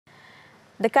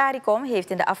De Caricom heeft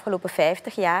in de afgelopen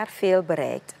 50 jaar veel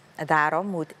bereikt. Daarom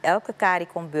moet elke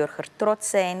Caricom-burger trots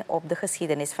zijn op de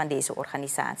geschiedenis van deze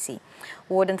organisatie.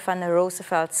 Woorden van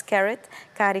Roosevelt Scarrett,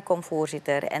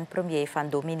 Caricom-voorzitter en premier van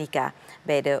Dominica,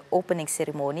 bij de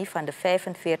openingsceremonie van de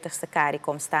 45e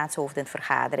Caricom Staatshoofden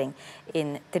Vergadering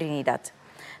in Trinidad.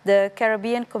 De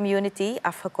Caribbean Community,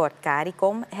 afgekort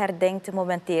Caricom, herdenkt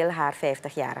momenteel haar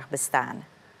 50-jarig bestaan.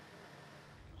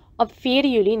 Op 4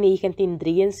 juli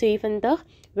 1973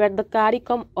 werd de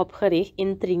Caricom opgericht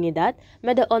in Trinidad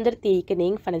met de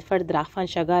ondertekening van het Verdrag van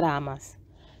Chagaramas.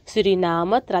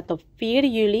 Suriname trad op 4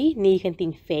 juli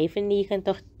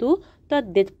 1995 toe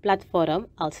tot dit platform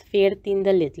als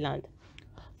 14e lidland.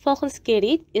 Volgens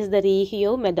Kerit is de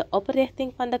regio met de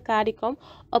oprichting van de Caricom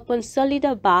op een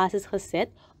solide basis gezet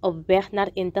op weg naar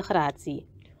integratie.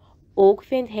 Ook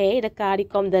vindt hij de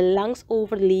Caricom de langst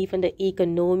overlevende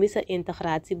economische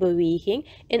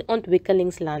integratiebeweging in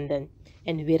ontwikkelingslanden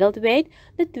en wereldwijd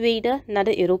de tweede na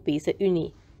de Europese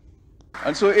Unie.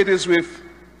 And so it is with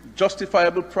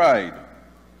justifiable pride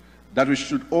that we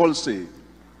should all say,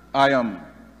 I am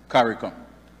Caricom.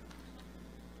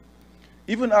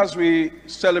 Even as we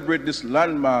celebrate this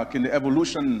landmark in the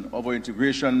evolution of our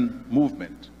integration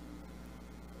movement,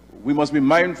 we must be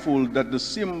mindful that the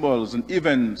symbols and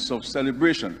events of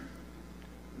celebration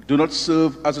do not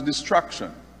serve as a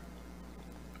distraction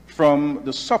from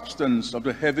the substance of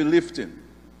the heavy lifting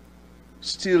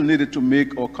still needed to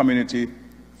make our community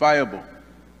viable,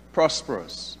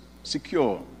 prosperous,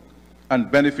 secure,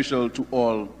 and beneficial to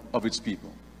all of its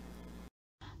people.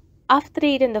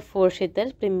 Aftredende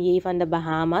voorzitter, premier van de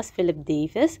Bahama's, Philip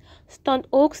Davis, stond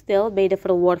ook stil bij de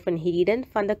verworvenheden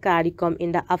van de Caricom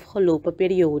in de afgelopen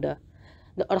periode.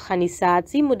 De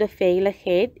organisatie moet de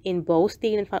veiligheid in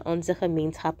bouwstenen van onze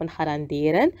gemeenschappen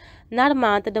garanderen,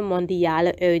 naarmate de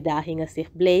mondiale uitdagingen zich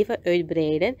blijven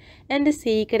uitbreiden en de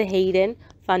zekerheden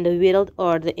van de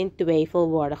wereldorde in twijfel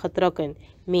worden getrokken,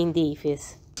 meent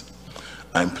Davis.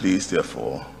 I'm pleased,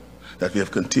 therefore, that we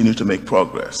have continued to make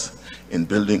progress in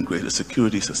building greater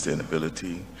security,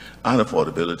 sustainability, and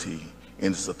affordability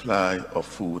in the supply of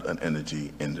food and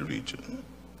energy in the region.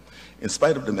 In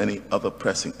spite of the many other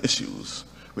pressing issues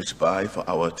which vie for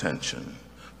our attention,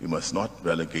 we must not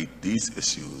relegate these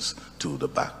issues to the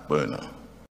back burner.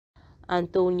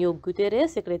 Antonio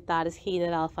Guterres,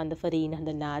 secretaris-generaal van de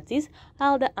Verenigde Naties,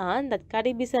 haalde aan dat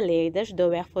Caribische leiders de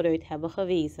weg vooruit hebben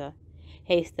gewezen.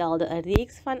 Hij stelde een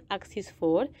reeks van acties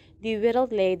voor die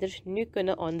wereldleiders nu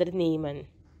kunnen ondernemen.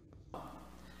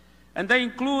 And they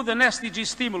include an SDG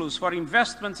stimulus for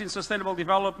investments in sustainable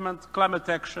development,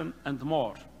 climate action and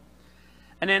more.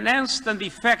 An enhanced and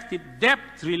effective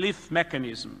debt relief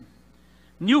mechanism.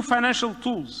 New financial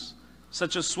tools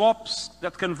such as swaps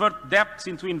that convert debts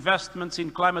into investments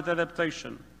in climate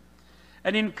adaptation.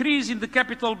 An increase in the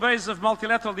capital base of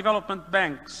multilateral development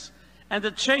banks and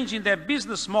a change in their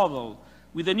business model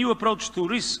with a new approach to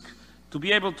risk to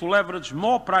be able to leverage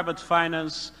more private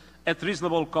finance at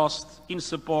reasonable cost in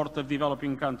support of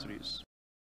developing countries.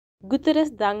 Guterres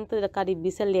dankte de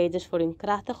Caribische leiders voor hun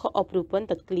krachtige oproepen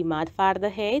tot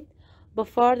klimaatvaardigheid,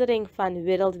 bevordering van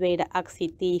wereldwijde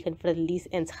actie tegen verlies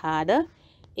en schade,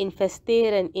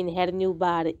 investeren in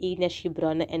hernieuwbare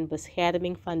energiebronnen en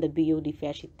bescherming van de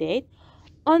biodiversiteit,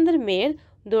 onder meer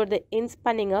door de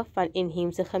inspanningen van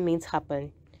inheemse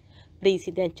gemeenschappen.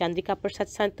 President Chandrika Persat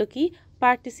Santokhi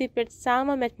participeert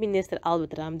samen met minister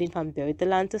Albert Ramdin van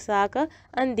Buitenlandse Zaken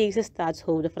aan deze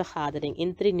staatshoofdenvergadering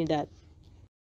in Trinidad.